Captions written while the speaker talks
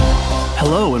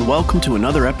Hello and welcome to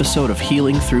another episode of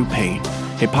Healing Through Pain,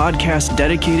 a podcast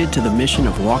dedicated to the mission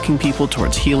of walking people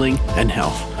towards healing and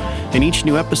health. In each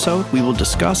new episode, we will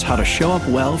discuss how to show up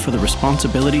well for the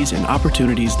responsibilities and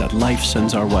opportunities that life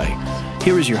sends our way.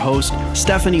 Here is your host,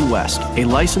 Stephanie West, a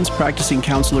licensed practicing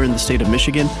counselor in the state of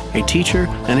Michigan, a teacher,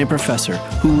 and a professor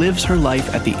who lives her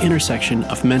life at the intersection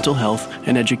of mental health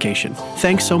and education.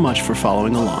 Thanks so much for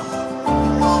following along.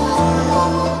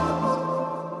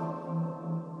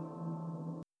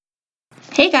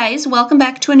 Hey guys, welcome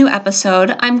back to a new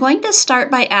episode. I'm going to start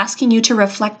by asking you to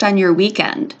reflect on your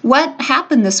weekend. What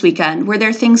happened this weekend? Were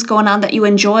there things going on that you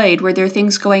enjoyed? Were there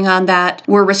things going on that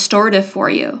were restorative for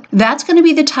you? That's going to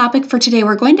be the topic for today.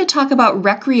 We're going to talk about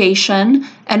recreation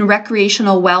and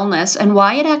recreational wellness and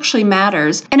why it actually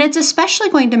matters. And it's especially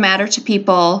going to matter to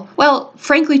people, well,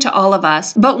 frankly, to all of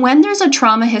us. But when there's a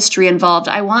trauma history involved,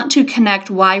 I want to connect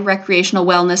why recreational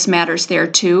wellness matters there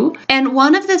too. And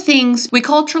one of the things we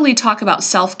culturally talk about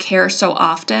self-care so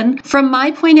often. From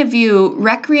my point of view,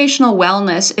 recreational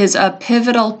wellness is a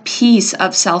pivotal piece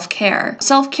of self-care.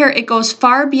 Self-care, it goes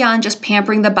far beyond just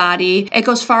pampering the body. It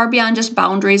goes far beyond just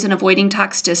boundaries and avoiding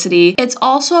toxicity. It's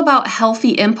also about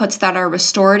healthy inputs that are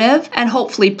restorative and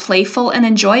hopefully playful and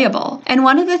enjoyable. And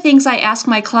one of the things I ask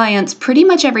my clients pretty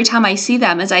much every time I see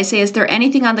them is I say, is there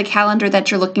anything on the calendar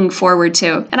that you're looking forward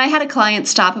to? And I had a client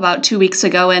stop about 2 weeks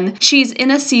ago, and she's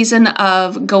in a season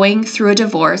of going through a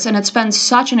divorce, and it's been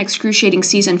such an excruciating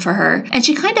season for her. And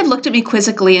she kind of looked at me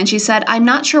quizzically and she said, I'm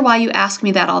not sure why you ask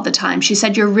me that all the time. She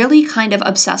said, you're really kind of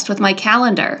obsessed with my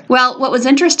calendar. Well, what was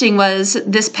interesting was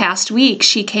this past week,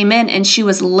 she came in and she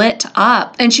was lit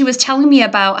up. And she was telling me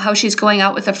about how she's going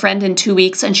out with a friend in 2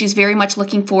 weeks and she's very much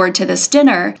looking forward to this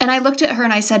dinner. And I looked at her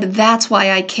and I said, that's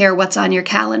why I care what's on your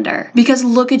calendar. Because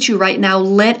look at you right now,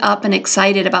 lit up and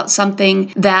excited about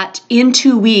something that in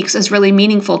 2 weeks is really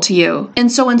meaningful to you.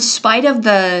 And so in spite of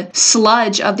the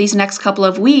sludge of these next couple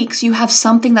of weeks, you have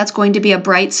something that's going to be a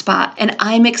bright spot. And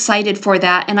I'm excited for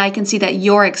that. And I can see that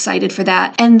you're excited for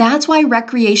that. And that's why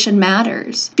recreation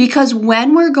matters. Because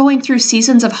when we're going through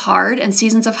seasons of hard and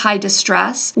seasons of high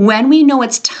distress, when we know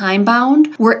it's time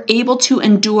bound, we're able to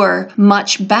endure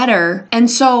much better. And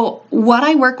so what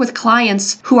I work with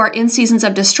clients who are in seasons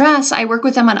of distress, I work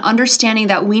with them on understanding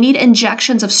that we need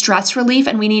injections of stress relief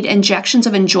and we need injections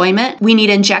of enjoyment. We need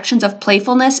injections of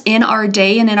playfulness in our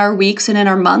day and in our weeks and in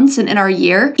our months and in our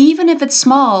year. Even if it's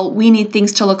small, we need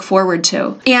things to look forward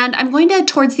to. And I'm going to,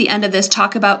 towards the end of this,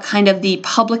 talk about kind of the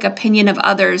public opinion of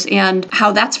others and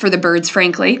how that's for the birds,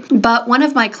 frankly. But one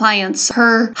of my clients,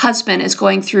 her husband is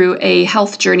going through a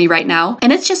health journey right now,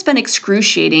 and it's just been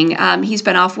excruciating. He's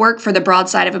been off work for the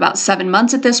broadside of about 7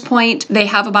 months at this point. They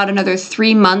have about another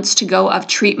 3 months to go of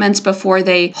treatments before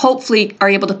they hopefully are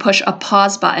able to push a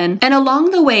pause button. And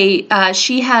along the way,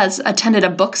 she has attended a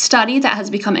book study that has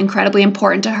become incredibly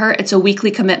important to her. It's a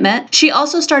weekly commitment. She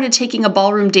also started taking a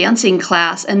ballroom dancing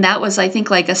class, and that was, I think,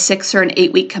 like a 6 or an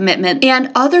 8 week commitment.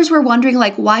 And others were wondering,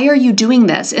 like, why are you doing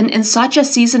this? In such a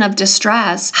season of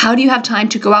distress, how do you have time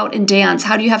to go out and dance?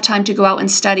 How do you have time to go out and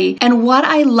study? And what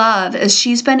I love is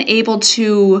she's been able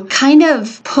to kind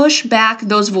of push back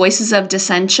those voices of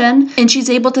dissension, and she's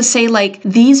able to say, like,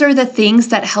 these are the things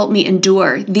that help me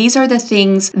endure. These are the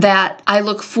things that I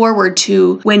look forward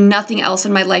to when nothing else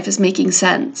in my life is making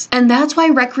sense. And that's why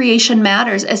recreation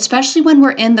matters, especially when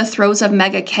we're in the throes of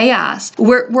mega chaos.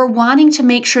 We're wanting to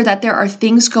make sure that there are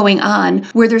things going on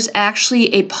where there's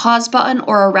actually a pause button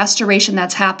or a restoration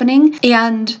that's happening.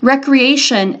 And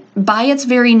recreation, by its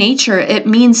very nature, it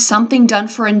means something done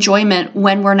for enjoyment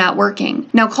when we're not working.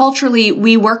 Now, culturally,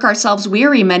 we work ourselves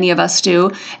weary, many of us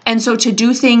do. And so to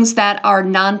do things that are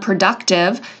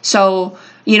non-productive, so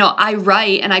I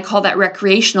write and I call that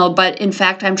recreational, but in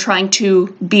fact, I'm trying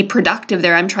to be productive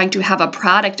there. I'm trying to have a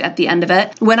product at the end of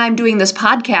it. When I'm doing this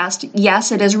podcast,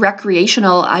 yes, it is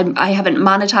recreational. I haven't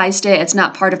monetized it. It's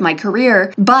not part of my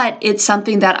career, but it's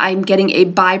something that I'm getting a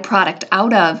byproduct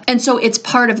out of. And so it's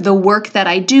part of the work that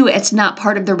I do. It's not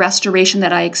part of the restoration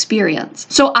that I experience.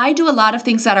 So I do a lot of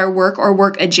things that are work or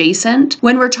work adjacent.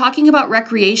 When we're talking about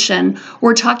recreation,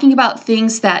 we're talking about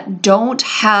things that don't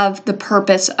have the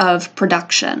purpose of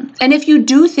production. And if you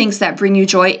do things that bring you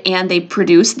joy and they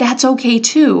produce, that's okay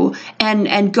too.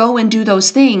 And go and do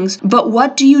those things. But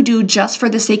what do you do just for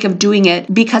the sake of doing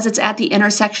it because it's at the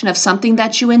intersection of something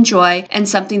that you enjoy and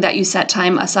something that you set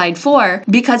time aside for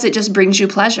because it just brings you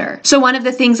pleasure? So one of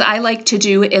the things I like to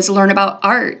do is learn about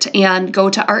art and go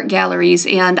to art galleries.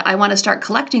 And I want to start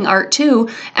collecting art too.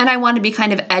 And I want to be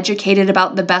kind of educated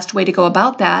about the best way to go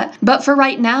about that. But for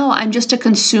right now, I'm just a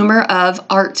consumer of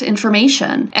art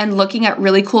information and looking at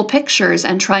really cool pictures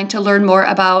and trying to learn more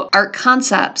about art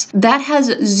concepts. That has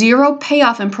zero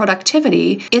payoff in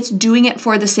productivity. It's doing it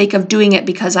for the sake of doing it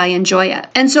because I enjoy it.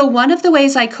 And so one of the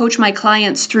ways I coach my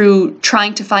clients through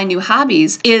trying to find new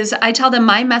hobbies is I tell them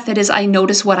my method is I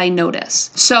notice what I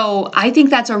notice. So I think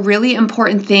that's a really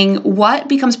important thing. What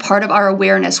becomes part of our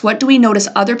awareness? What do we notice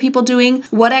other people doing?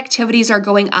 What activities are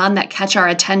going on that catch our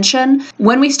attention?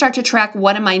 When we start to track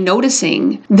what am I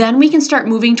noticing, then we can start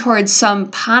moving towards some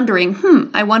pondering,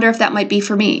 I wonder if that might be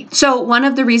for me. So one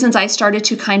of the reasons I started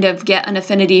to kind of get an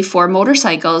affinity for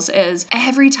motorcycles is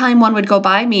every time one would go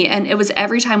by me, and it was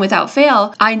every time without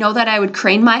fail, I know that I would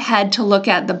crane my head to look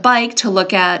at the bike, to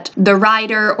look at the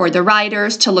rider or the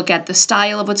riders, to look at the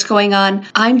style of what's going on.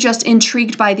 I'm just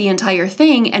intrigued by the entire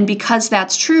thing. And because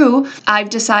that's true, I've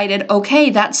decided, okay,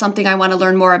 that's something I want to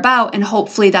learn more about. And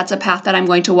hopefully that's a path that I'm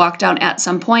going to walk down at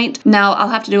some point. Now I'll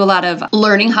have to do a lot of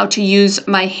learning how to use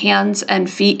my hands and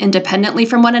feet independently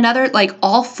from one another. Like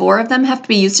all four of them have to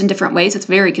be used in different ways. It's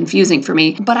very confusing for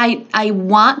me. But I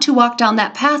want to walk down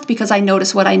that path because I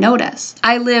notice what I notice.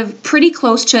 I live pretty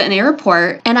close to an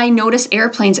airport and I notice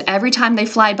airplanes every time they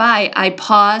fly by. I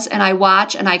pause and I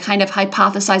watch and I kind of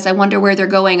hypothesize. I wonder where they're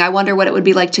going. I wonder what it would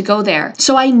be like to go there.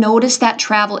 So I notice that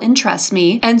travel interests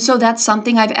me. And so that's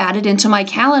something I've added into my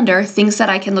calendar, things that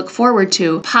I can look forward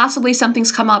to. Possibly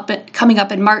something's coming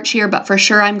up in March here, but for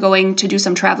sure I'm going to do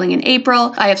some traveling in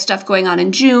April. I have stuff going on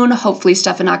in June, hopefully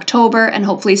stuff in October, and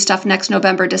hopefully stuff next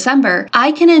November, December.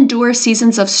 I can endure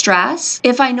seasons of stress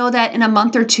if I know that in a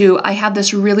month or two, I have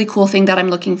this really cool thing that I'm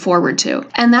looking forward to.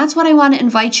 And that's what I want to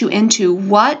invite you into.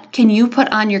 What can you put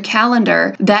on your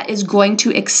calendar that is going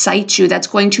to excite you, that's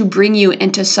going to bring you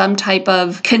into some type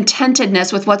of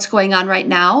contentedness with what's going on right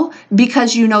now,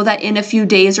 because you know that in a few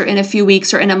days or in a few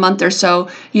weeks or in a month or so,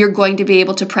 you're going to be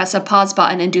able to press a pause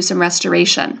button and do some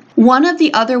restoration. One of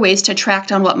the other ways to track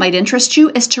down what might interest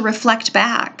you is to reflect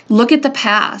back. Look at the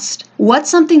past. What's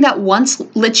something that once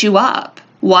lit you up?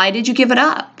 Why did you give it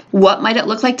up? What might it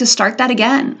look like to start that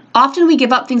again? Often we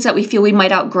give up things that we feel we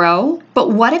might outgrow,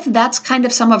 but what if that's kind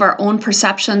of some of our own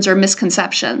perceptions or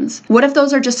misconceptions? What if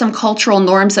those are just some cultural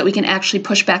norms that we can actually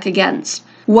push back against?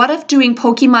 What if doing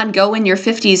Pokemon Go in your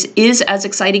 50s is as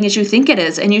exciting as you think it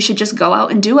is, and you should just go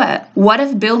out and do it? What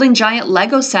if building giant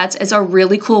Lego sets is a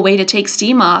really cool way to take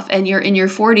steam off and you're in your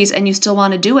 40s and you still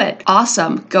want to do it?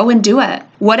 Awesome, go and do it.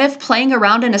 What if playing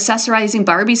around and accessorizing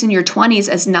Barbies in your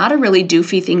 20s is not a really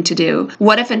doofy thing to do?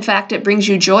 What if in fact it brings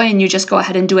you joy and you just go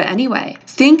ahead and do it anyway?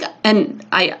 Think, and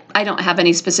I don't have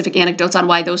any specific anecdotes on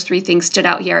why those three things stood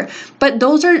out here, but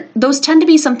those tend to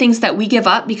be some things that we give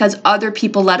up because other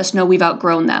people let us know we've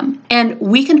outgrown them. And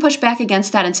we can push back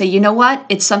against that and say, you know what?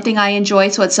 It's something I enjoy,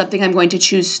 so it's something I'm going to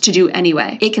choose to do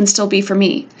anyway. It can still be for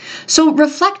me. So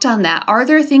reflect on that. Are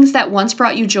there things that once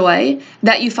brought you joy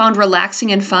that you found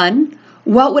relaxing and fun?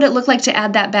 What would it look like to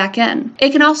add that back in? It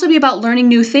can also be about learning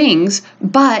new things,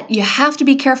 but you have to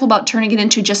be careful about turning it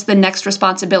into just the next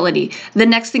responsibility, the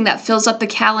next thing that fills up the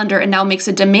calendar and now makes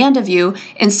a demand of you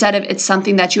instead of it's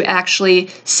something that you actually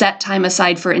set time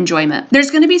aside for enjoyment.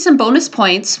 There's going to be some bonus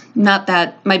points, not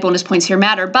that my bonus points here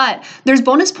matter, but there's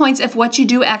bonus points if what you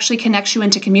do actually connects you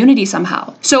into community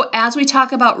somehow. So as we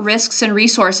talk about risks and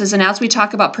resources and as we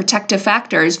talk about protective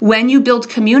factors, when you build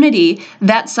community,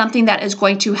 that's something that is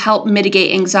going to help mitigate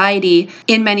anxiety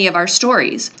in many of our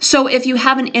stories. So if you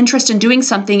have an interest in doing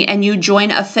something and you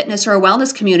join a fitness or a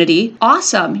wellness community,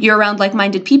 awesome, you're around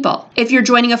like-minded people. If you're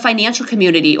joining a financial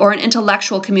community or an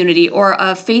intellectual community or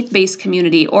a faith-based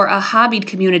community or a hobbied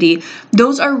community,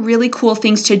 those are really cool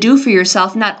things to do for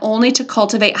yourself, not only to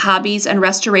cultivate hobbies and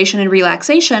restoration and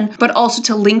relaxation, but also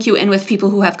to link you in with people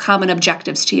who have common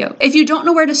objectives to you. If you don't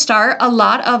know where to start, a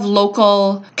lot of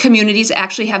local communities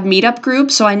actually have meetup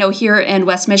groups. So I know here in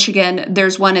West Michigan,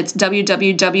 there's one, it's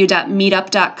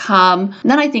www.meetup.com.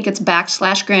 And then I think it's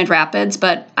 /Grand Rapids,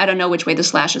 but I don't know which way the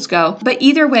slashes go. But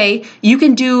either way, you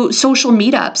can do social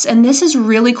meetups. And this is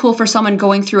really cool for someone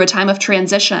going through a time of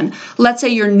transition. Let's say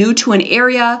you're new to an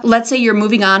area. Let's say you're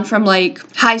moving on from like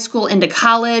high school into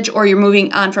college, or you're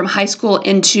moving on from high school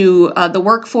into the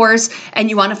workforce, and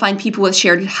you want to find people with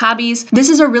shared hobbies. This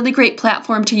is a really great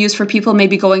platform to use for people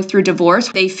maybe going through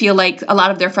divorce. They feel like a lot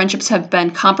of their friendships have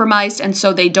been compromised, and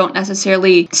so they don't necessarily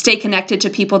necessarily stay connected to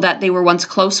people that they were once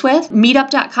close with.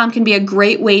 Meetup.com can be a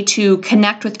great way to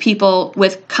connect with people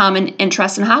with common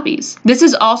interests and hobbies. This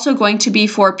is also going to be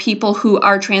for people who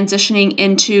are transitioning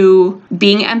into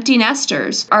being empty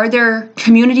nesters. Are there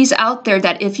communities out there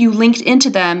that if you linked into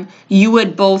them, you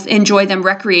would both enjoy them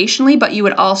recreationally, but you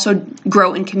would also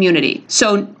grow in community?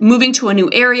 So moving to a new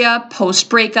area,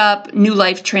 post-breakup, new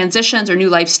life transitions or new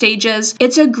life stages,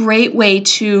 it's a great way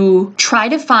to try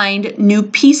to find new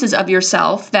pieces of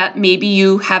yourself that maybe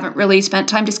you haven't really spent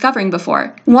time discovering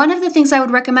before. One of the things I would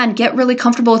recommend, get really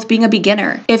comfortable with being a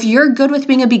beginner. If you're good with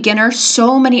being a beginner,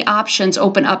 so many options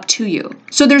open up to you.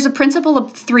 So there's a principle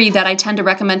of 3 that I tend to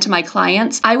recommend to my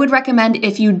clients. I would recommend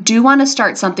if you do want to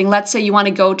start something, let's say you want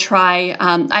to go try,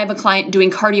 I have a client doing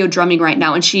cardio drumming right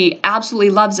now and she absolutely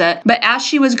loves it. But as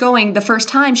she was going the first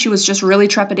time, she was just really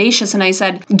trepidatious. And I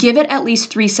said, give it at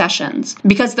least 3 sessions,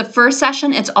 because the first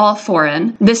session, it's all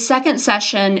foreign. The second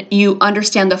session, you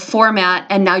understand the format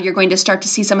and now you're going to start to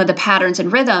see some of the patterns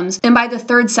and rhythms. And by the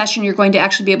third session, you're going to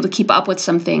actually be able to keep up with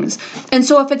some things. And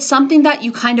so if it's something that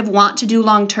you kind of want to do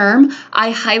long term,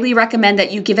 I highly recommend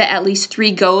that you give it at least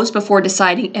 3 goes before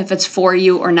deciding if it's for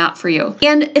you or not for you.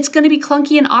 And it's going to be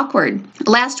clunky and awkward.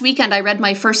 Last weekend, I read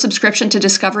my first subscription to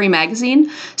Discovery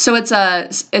Magazine. So it's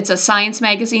a science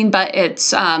magazine, but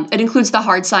it includes the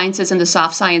hard sciences and the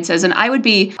soft sciences. And I would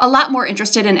be a lot more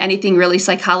interested in anything really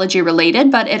psychology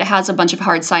related, but it has a bunch of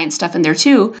hard science stuff in there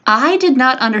too. I did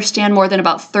not understand more than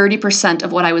about 30%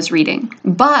 of what I was reading.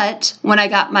 But when I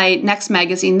got my next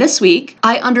magazine this week,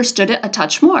 I understood it a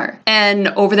touch more. And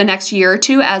over the next year or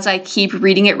 2, as I keep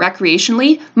reading it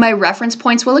recreationally, my reference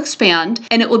points will expand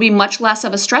and it will be much less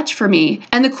of a stretch for me.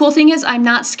 And the cool thing is I'm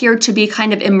not scared to be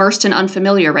kind of immersed in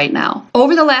unfamiliar right now.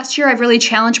 Over the last year, I've really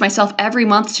challenged myself every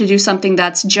month to do something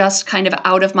that's just kind of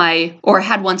out of my, or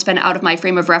had once been out of my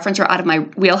frame of reference or out of my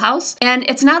wheelhouse. And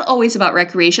it's not always about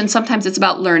recreation. Sometimes it's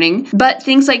about learning, but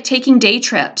things like taking day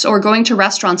trips or going to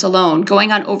restaurants alone,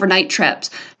 going on overnight trips,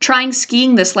 trying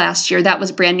skiing this last year. That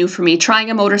was brand new for me. Trying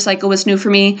a motorcycle was new for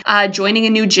me. Joining a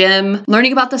new gym,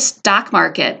 learning about the stock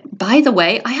market. By the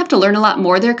way, I have to learn a lot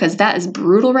more there because that is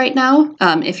brutal right now.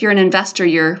 If you're an investor,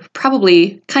 you're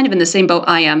probably kind of in the same boat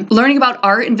I am. Learning about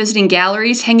art and visiting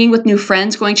galleries, hanging with new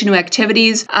friends, going to new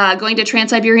activities, going to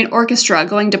Trans-Siberian Orchestra,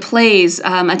 going to plays,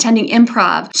 attending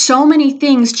improv. So many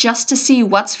things just to see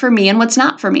what's for me and what's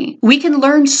not for me. We can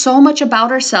learn so much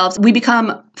about ourselves. We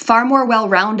become far more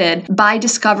well-rounded by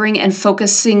discovering and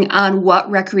focusing on what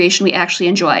recreation we actually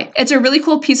enjoy. It's a really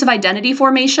cool piece of identity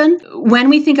formation. When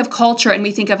we think of culture and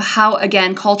we think of how,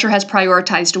 again, culture has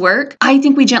prioritized work, I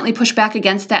think we gently push back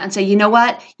against that and say, you know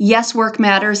what? Yes, work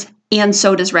matters. And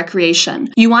so does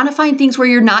recreation. You want to find things where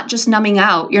you're not just numbing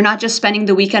out. You're not just spending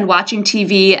the weekend watching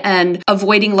TV and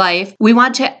avoiding life. We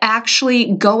want to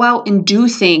actually go out and do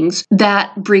things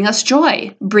that bring us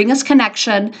joy, bring us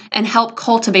connection, and help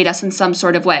cultivate us in some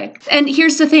sort of way. And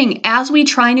here's the thing, as we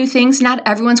try new things, not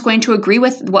everyone's going to agree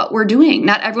with what we're doing.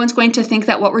 Not everyone's going to think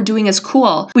that what we're doing is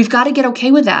cool. We've got to get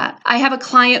okay with that. I have a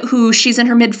client who she's in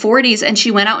her mid-40s and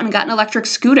she went out and got an electric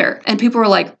scooter. And people were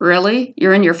like, really?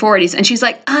 You're in your 40s? And she's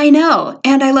like, I know.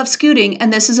 And I love scooting,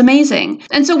 and this is amazing.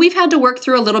 And so we've had to work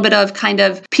through a little bit of kind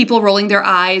of people rolling their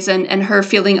eyes and her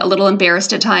feeling a little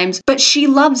embarrassed at times, but she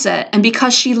loves it. And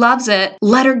because she loves it,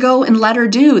 let her go and let her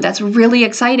do. That's really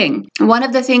exciting. One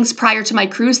of the things prior to my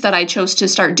cruise that I chose to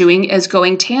start doing is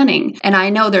going tanning. And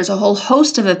I know there's a whole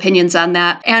host of opinions on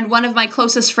that. And one of my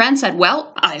closest friends said,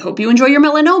 well, I hope you enjoy your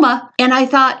melanoma. And I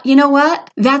thought, you know what?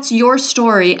 That's your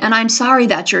story. And I'm sorry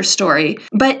that's your story,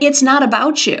 but it's not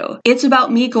about you. It's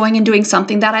about me going and doing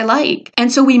something that I like.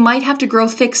 And so we might have to grow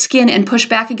thick skin and push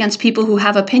back against people who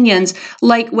have opinions,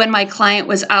 like when my client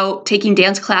was out taking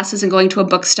dance classes and going to a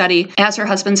book study as her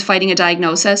husband's fighting a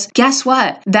diagnosis. Guess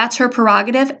what? That's her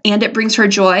prerogative and it brings her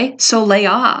joy, so lay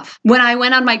off. When I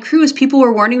went on my cruise, people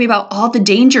were warning me about all the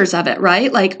dangers of it, right?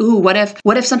 Like, ooh, what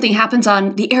if something happens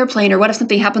on the airplane, or what if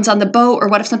something happens on the boat, or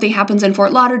what if something happens in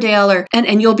Fort Lauderdale,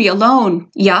 and you'll be alone.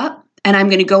 Yeah. And I'm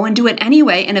going to go and do it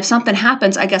anyway. And if something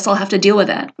happens, I guess I'll have to deal with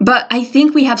it. But I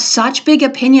think we have such big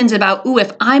opinions about, ooh,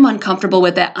 if I'm uncomfortable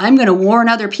with it, I'm going to warn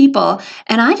other people.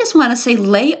 And I just want to say,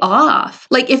 lay off.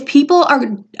 Like, if people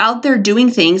are out there doing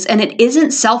things and it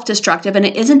isn't self-destructive and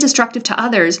it isn't destructive to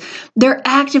others, they're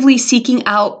actively seeking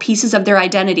out pieces of their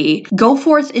identity. Go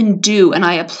forth and do. And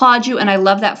I applaud you and I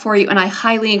love that for you. And I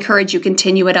highly encourage you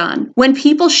continue it on. When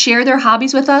people share their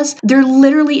hobbies with us, they're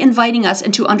literally inviting us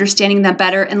into understanding them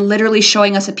better and literally really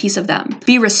showing us a piece of them.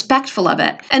 Be respectful of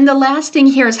it. And the last thing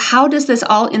here is, how does this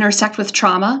all intersect with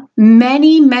trauma?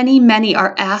 Many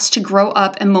are asked to grow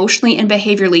up emotionally and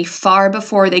behaviorally far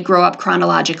before they grow up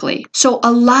chronologically. So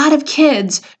a lot of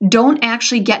kids don't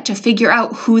actually get to figure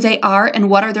out who they are and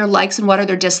what are their likes and what are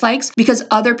their dislikes because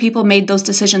other people made those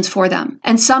decisions for them.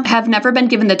 And some have never been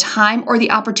given the time or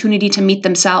the opportunity to meet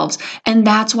themselves. And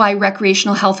that's why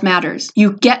recreational health matters.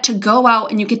 You get to go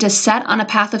out and you get to set on a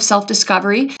path of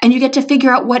self-discovery, and you get to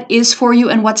figure out what is for you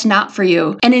and what's not for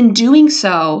you. And in doing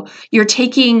so, you're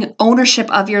taking ownership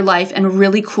of your life in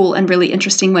really cool and really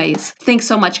interesting ways. Thanks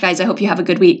so much, guys. I hope you have a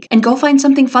good week. And go find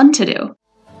something fun to do.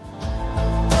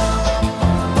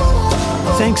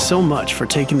 Thanks so much for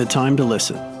taking the time to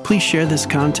listen. Please share this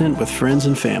content with friends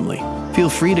and family. Feel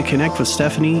free to connect with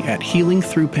Stephanie at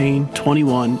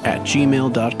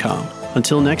healingthroughpain21@gmail.com.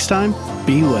 Until next time,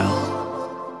 be well.